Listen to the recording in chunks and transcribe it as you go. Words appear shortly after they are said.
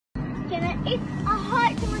Jenna. It's a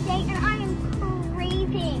hot summer day and I am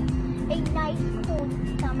craving a nice cold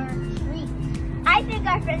summer treat. I think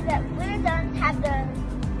our friends at Blue Zones have the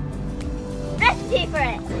recipe for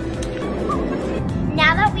it.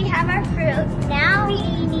 Now that we have our fruit, now we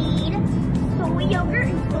need soy yogurt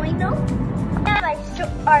and soy milk. And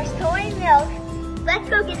our soy milk, let's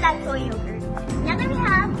go get that soy yogurt. Now that we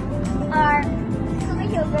have our soy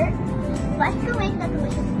yogurt, let's go make that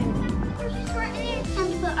delicious smoothie. It's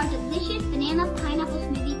time to put our delicious banana pineapple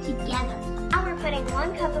smoothie together. Now we're putting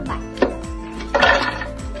 1 cup of ice.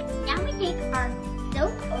 Now we take our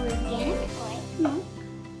soap organic soy.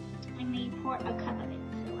 And we pour a cup of it.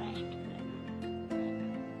 So I have to put it.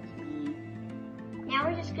 Now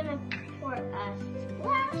we're just gonna pour a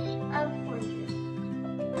splash of orange juice.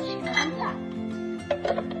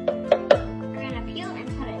 We're gonna peel and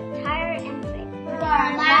put an entire in the bag. For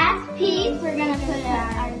our last piece, we're gonna put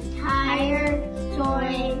our entire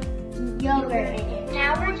soy yogurt in it.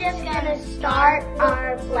 Now we're just gonna start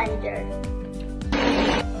our blender.